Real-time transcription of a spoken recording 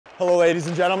Hello, ladies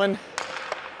and gentlemen.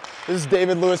 This is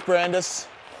David Louis Brandis,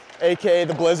 aka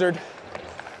The Blizzard,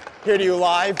 here to you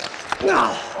live.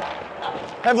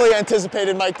 Heavily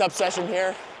anticipated mic'd up session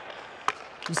here. I'm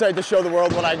excited to show the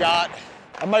world what I got.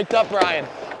 I'm mic'd up, Brian.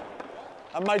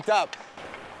 I'm mic'd up.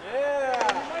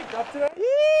 Yeah, you mic'd up today?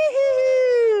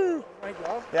 Yee-hoo! Mic'd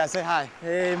up? Yeah, say hi.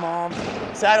 Hey, Mom.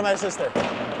 Say hi to my sister.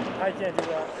 I can't do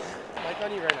that. Mic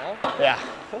on you right now? Yeah.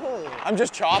 Oh. I'm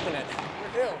just chopping it.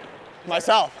 You're who?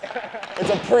 Myself. It's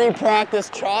a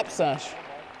pre-practice chop sesh.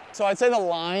 So I'd say the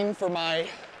line for my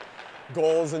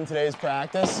goals in today's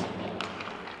practice,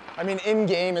 I mean, in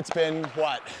game it's been,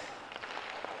 what,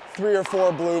 3 or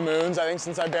 4 blue moons, I think,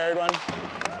 since I buried one.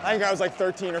 I think I was like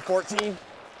 13 or 14.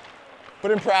 But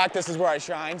in practice is where I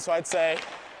shine, so I'd say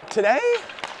today,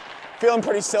 feeling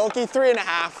pretty silky,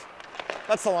 3.5.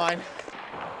 That's the line.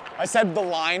 I said the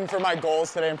line for my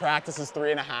goals today in practice is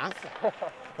 3.5.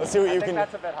 Let's see what you can. I think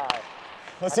that's a bit high.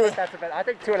 Let's see what. That's a bit. I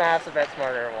think 2.5 is a bit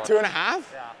smarter than 1. 2.5?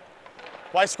 Yeah.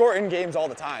 Well, I score in games all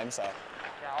the time, so.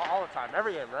 Yeah, all the time,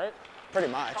 every game, right? Pretty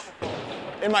much.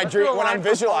 In my dream, when I'm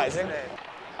visualizing,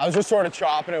 I was just sort of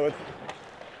chopping it with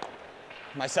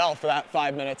myself for that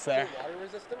 5 minutes there. Water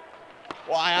resistant?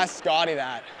 Well, I asked Scotty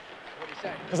that. What did he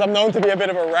say? Because I'm known to be a bit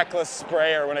of a reckless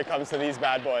sprayer when it comes to these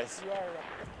bad boys. You are a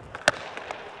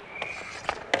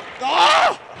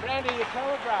Oh! Randy, you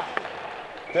telegraphed.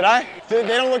 Did I? They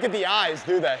don't look at the eyes,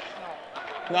 do they?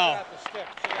 No. No. At the stick.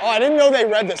 Oh, I didn't know they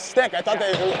read the stick. I thought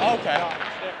they. Oh, okay. No,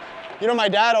 sticks. You know, my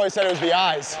dad always said it was the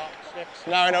eyes. No, sticks.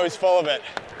 Now I know he's full of it.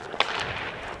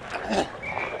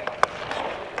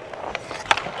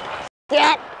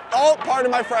 Yeah. Oh,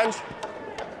 pardon my French.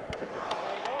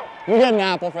 You get an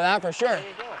apple for that, for sure. There you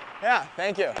go. Yeah,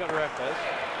 thank you. Correct, guys.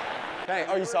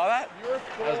 Oh, you saw that? You're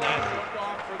full look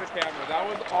on for the camera. That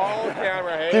was all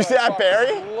camera. Hey, Did you see that,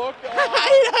 Barry? Look on.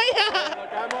 I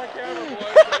Like, I'm on camera,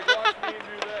 boys. Like, watch me do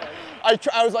this.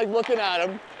 I was like looking at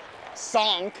him,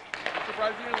 sunk. I'm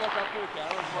surprised you didn't look up to the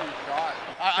camera before you shot.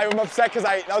 I'm upset because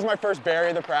that was my first Barry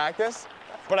of the practice,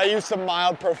 but I used some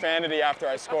mild profanity after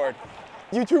I scored.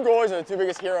 You two goalies are the two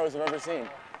biggest heroes I've ever seen.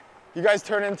 You guys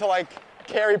turn into like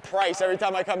Carey Price every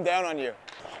time I come down on you.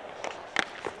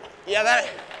 Yeah, that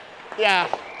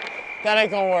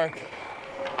ain't gonna work.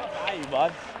 Hi, you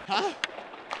bud. Huh?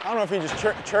 I don't know if he just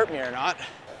chirped me or not.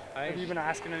 Have you been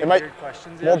asking any might, weird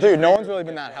questions? well, dude, no one's really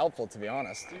been that helpful, to be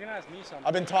honest. You can ask me something.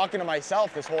 I've been talking to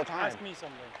myself this whole time. Ask me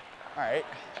something. All right.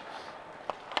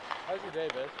 How's your day,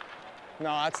 bitch?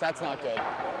 No, that's not good.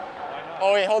 Why not?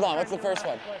 Oh wait, hold on. What's the first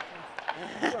one?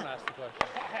 You don't ask the question.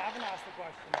 I haven't asked the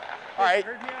question. All right.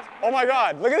 You heard me ask a Oh my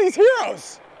God! Look at these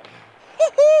heroes.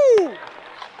 Woohoo!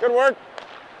 Good work.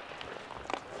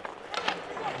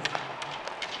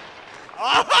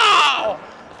 Oh!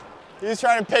 He's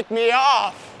trying to pick me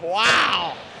off.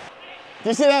 Wow. Do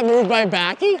you see that move by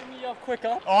Backy? Give me a quick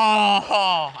up.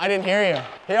 Oh, I didn't hear you.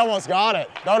 He almost got it.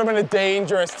 That would have been a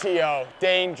dangerous TO.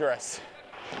 Dangerous.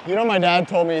 You know, my dad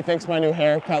told me he thinks my new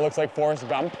haircut looks like Forrest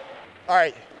Gump. All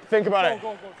right, think about it.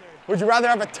 Go, Terry. Would you rather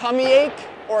have a tummy ache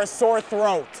or a sore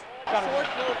throat? Sore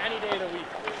throat any day of the week.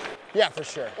 Yeah, for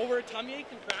sure. Over a tummy ache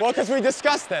in practice? Well, because we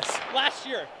discussed this. Last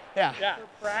year. Yeah. Yeah. For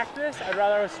practice, I'd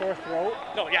rather have a sore throat.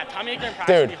 No, yeah, tummy ache in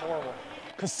practice would be horrible.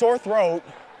 Because sore throat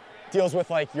deals with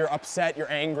like you're upset,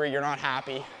 you're angry, you're not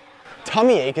happy.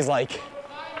 Tummy ache is like,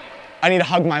 I need to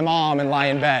hug my mom and lie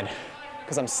in bed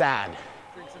because I'm sad.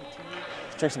 Drink some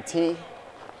tea. Drink some tea.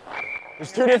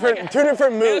 There's two different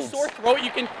In moods. a sore throat, you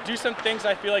can do some things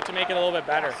I feel like to make it a little bit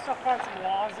better. Stuff on some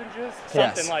lozenges.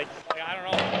 Something Yes. like, I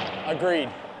don't know. Agreed.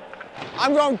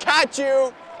 I'm going to catch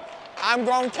you. I'm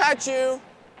going to catch you.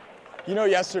 You know,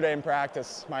 yesterday in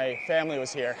practice, my family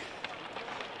was here,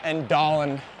 and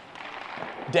Dolan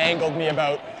dangled me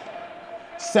about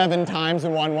 7 times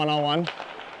in one-on-one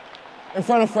in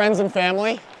front of friends and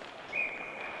family.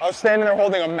 I was standing there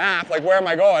holding a map, like, where am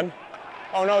I going?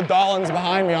 Oh no, Dolan's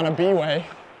behind me on a B-way.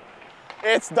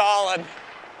 It's Dolan.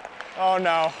 Oh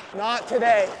no, not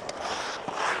today.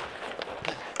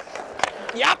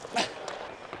 Yep.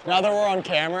 Now that we're on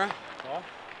camera,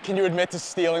 can you admit to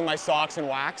stealing my socks and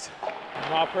wax?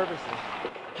 Not purposely.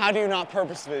 How do you not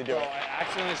purposely do So it? I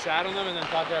accidentally sat on them and then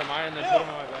thought they were mine and then put them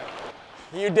on my bed.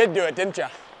 You did do it, didn't you?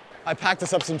 I packed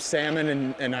us up some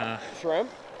salmon and Shrimp?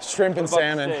 shrimp and What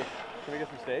about salmon. steak? Can we get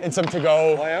some steak? And some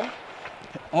to-go. Lamb?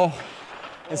 Oh,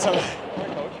 and some, Hi,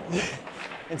 coach.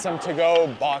 and some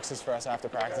to-go boxes for us after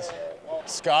practice.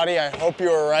 Scotty, I hope you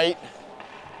were right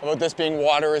about this being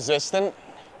water resistant.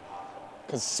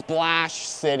 Because Splash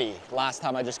City, last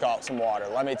time I just got some water,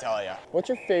 let me tell you. What's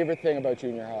your favorite thing about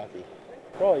junior hockey?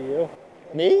 Probably you.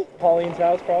 Me? Pauline's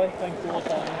house, probably. Thanks for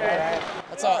Pauline.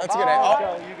 That's That's a good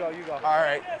idea. You go. All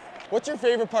right. What's your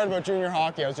favorite part about junior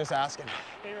hockey? I was just asking.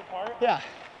 Favorite part? Yeah.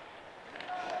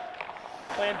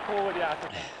 Playing pool with the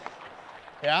athletes.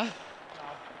 Yeah?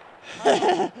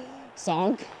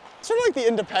 Song? Sort of like the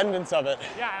independence of it.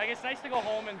 Yeah, like it's nice to go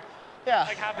home and Yeah.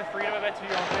 like have the freedom of it to do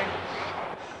your own thing.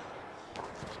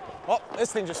 Oh,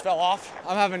 this thing just fell off.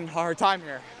 I'm having a hard time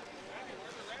here.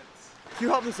 Can you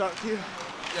help us out? Yeah, we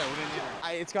didn't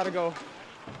either. It's got to go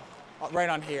right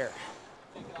on here.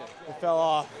 It fell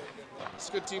off. It's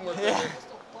good teamwork. Yeah.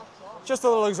 Just a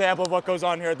little example of what goes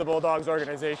on here at the Bulldogs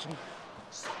organization.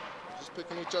 Just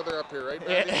picking each other up here, right?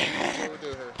 Yeah. That's what we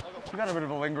do here. You got a bit of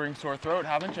a lingering sore throat,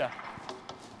 haven't you?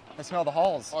 I smell the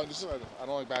halls. Oh, just I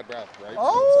don't like bad breath, right?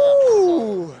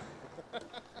 Oh!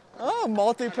 Oh,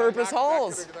 multi-purpose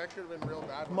halls. That could have been real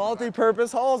bad.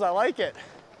 Multi-purpose halls. I like it.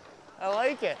 I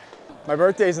like it. My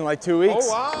birthday's in like 2 weeks.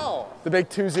 Oh, wow. The big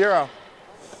 2-0.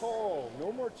 Oh,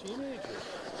 no more teenagers.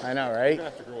 I know, right? You're going to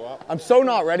have to grow up. I'm so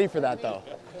not ready for that, though.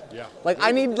 Yeah. Like,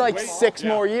 I need like 6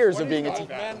 more years of being a teen.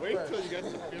 Wait till you get to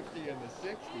 50 and the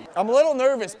 60. I'm a little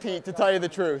nervous, Pete, to tell you the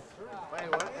truth.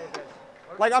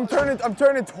 Like, I'm turning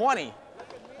 20,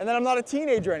 and then I'm not a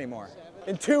teenager anymore.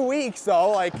 In 2 weeks, though,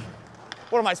 like,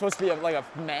 what am I supposed to be, like a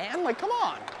man? Like, come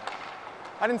on.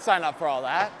 I didn't sign up for all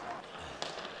that.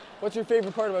 What's your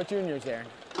favorite part about juniors, Aaron?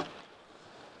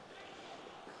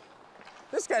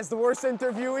 This guy's the worst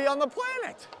interviewee on the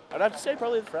planet. I'd have to say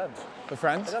probably the friends. The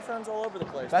friends? I got friends all over the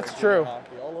place. That's Like, true.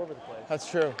 hockey, all over the place. That's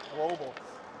true. Global.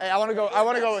 Hey, I want to go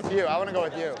with you. I'm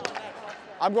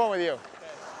going with you.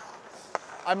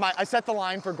 I set the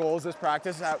line for goals this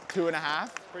practice at 2.5.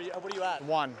 What are you at?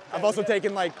 1. I've also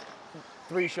taken like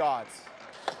 3 shots.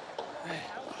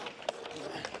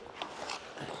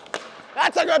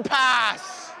 That's a good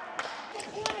pass.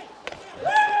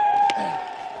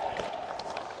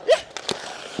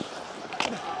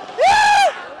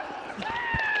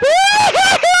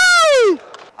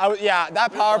 Yeah,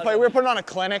 that power play, we were putting on a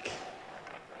clinic.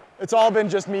 It's all been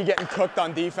just me getting cooked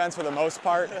on defense for the most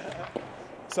part.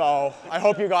 So I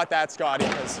hope you got that, Scotty,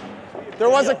 because there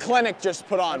was a clinic just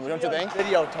put on, don't you think?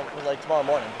 Video like tomorrow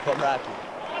morning for practice.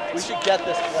 We should get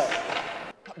this clip.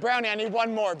 Brownie, I need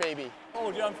one more, baby.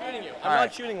 Oh, dude, I'm feeding you. I'm All right.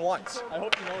 not shooting once. I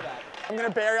hope you know that. I'm gonna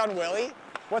bury on Willie.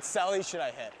 What celly should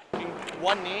I hit?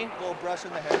 One knee, little brush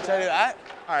in the head. Should I do that?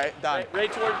 All right, done.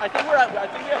 Right toward. I think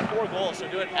we have 4 goals, so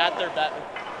do it at their bet.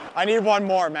 I need one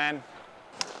more, man.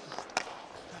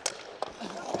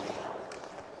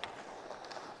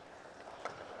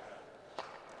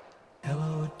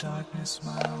 Hello, darkness,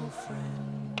 my old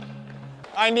friend.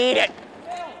 I need it.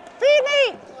 Feed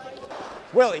me.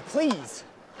 Willie, please.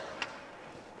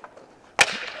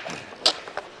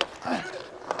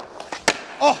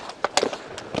 Oh.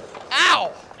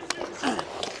 Ow.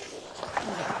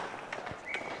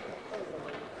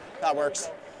 That works.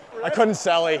 I couldn't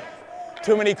celly.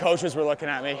 Too many coaches were looking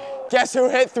at me. Guess who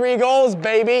hit 3 goals,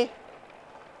 baby?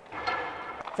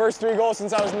 First 3 goals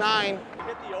since I was 9. We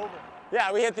hit the over.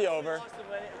 Yeah, we hit the over.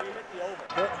 We hit the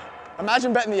over.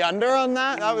 Imagine betting the under on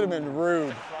that. That would have been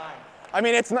rude. I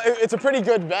mean, it's a pretty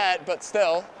good bet, but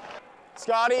still.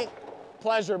 Scotty,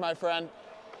 pleasure, my friend.